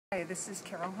Hi, this is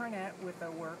Harnett with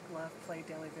the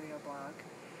Work.Love.Play.Daily video blog,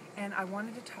 and I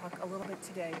wanted to talk a little bit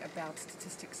today about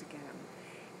statistics again.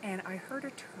 And I heard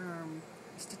a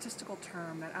statistical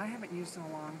term that I haven't used in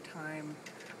a long time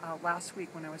last week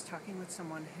when I was talking with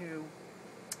someone who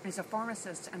is a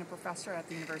pharmacist and a professor at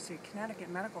the University of Connecticut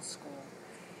Medical School,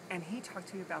 and he talked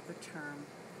to me about the term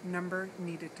number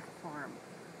needed to harm,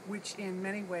 which in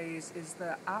many ways is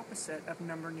the opposite of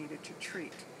number needed to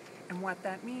treat. And what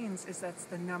that means is that's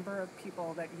the number of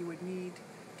people that you would need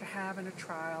to have in a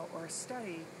trial or a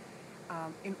study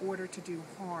in order to do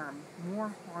harm,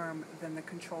 more harm than the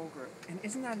control group. And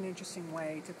isn't that an interesting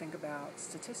way to think about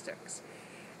statistics?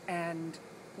 And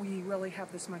we really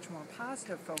have this much more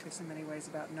positive focus in many ways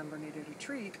about number needed to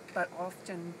treat, but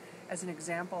often as an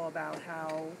example about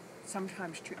how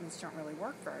sometimes treatments don't really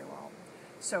work very well.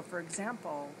 So for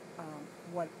example,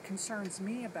 what concerns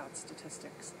me about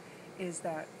statistics is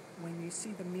that when you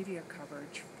see the media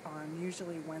coverage on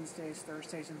usually Wednesdays,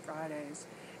 Thursdays, and Fridays,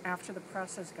 after the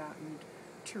press has gotten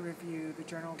to review the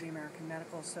Journal of the American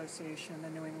Medical Association, the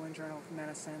New England Journal of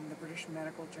Medicine, the British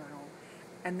Medical Journal,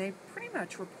 and they pretty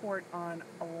much report on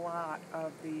a lot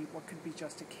of what could be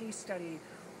just a case study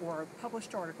or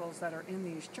published articles that are in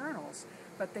these journals,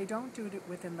 but they don't do it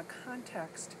within the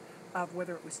context of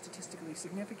whether it was statistically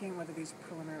significant, whether these are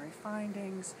preliminary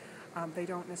findings. They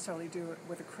don't necessarily do it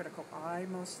with a critical eye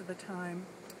most of the time.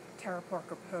 Tara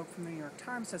Parker Pope from the New York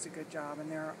Times does a good job,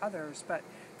 and there are others, but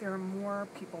there are more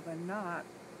people than not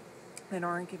that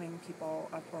aren't giving people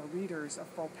or readers a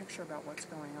full picture about what's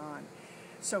going on.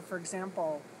 So for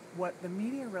example, what the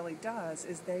media really does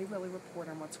is they really report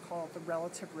on what's called the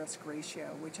relative risk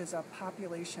ratio, which is a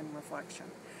population reflection.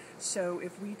 So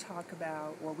if we talk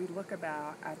about, or we look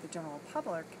about at the general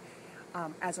public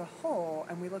as a whole,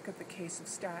 and we look at the case of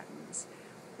statins,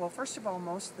 well, first of all,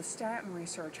 most of the statin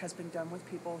research has been done with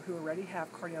people who already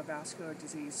have cardiovascular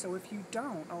disease. So if you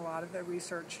don't, a lot of the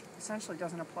research essentially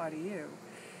doesn't apply to you.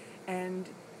 And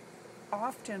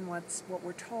often what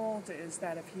we're told is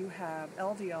that if you have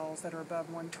LDLs that are above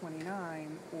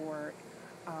 129, or,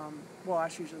 well,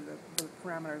 that's usually the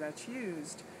parameter that's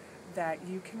used, that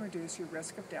you can reduce your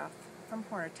risk of death from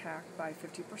heart attack by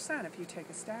 50% if you take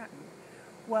a statin.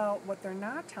 Well, what they're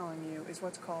not telling you is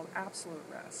what's called absolute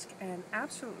risk. And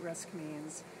absolute risk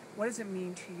means, what does it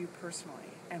mean to you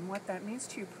personally? And what that means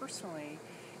to you personally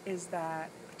is that,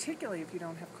 particularly if you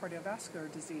don't have cardiovascular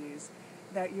disease,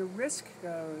 that your risk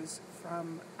goes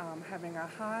from having a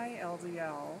high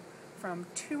LDL from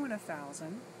 2 in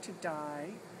 1,000 to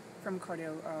die from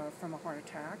a heart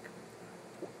attack.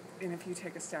 And if you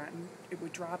take a statin, it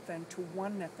would drop then to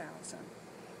 1 in 1,000.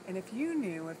 And if you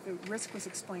knew, if the risk was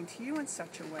explained to you in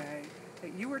such a way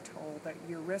that you were told that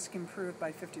your risk improved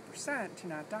by 50% to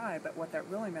not die, but what that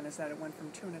really meant is that it went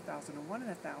from 2 in 1,000 to 1 in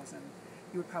 1,000,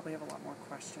 you would probably have a lot more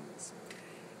questions.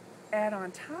 Add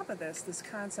on top of this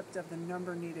concept of the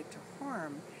number needed to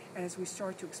harm, and as we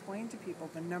start to explain to people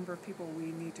the number of people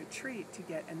we need to treat to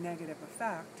get a negative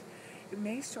effect, it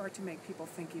may start to make people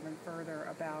think even further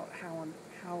about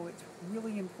how it's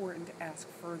really important to ask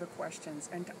further questions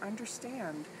and to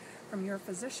understand from your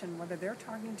physician whether they're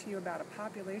talking to you about a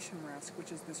population risk,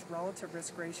 which is this relative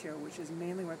risk ratio, which is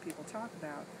mainly what people talk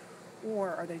about,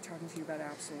 or are they talking to you about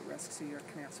absolute risk, so you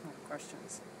can ask more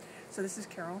questions. So this is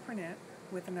Harnett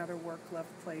with another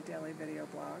Work.Love.Play.Daily video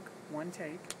blog, one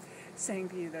take, saying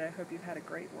to you that I hope you've had a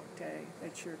great work day,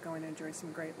 that you're going to enjoy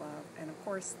some great love, and of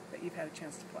course that you've had a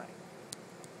chance to play.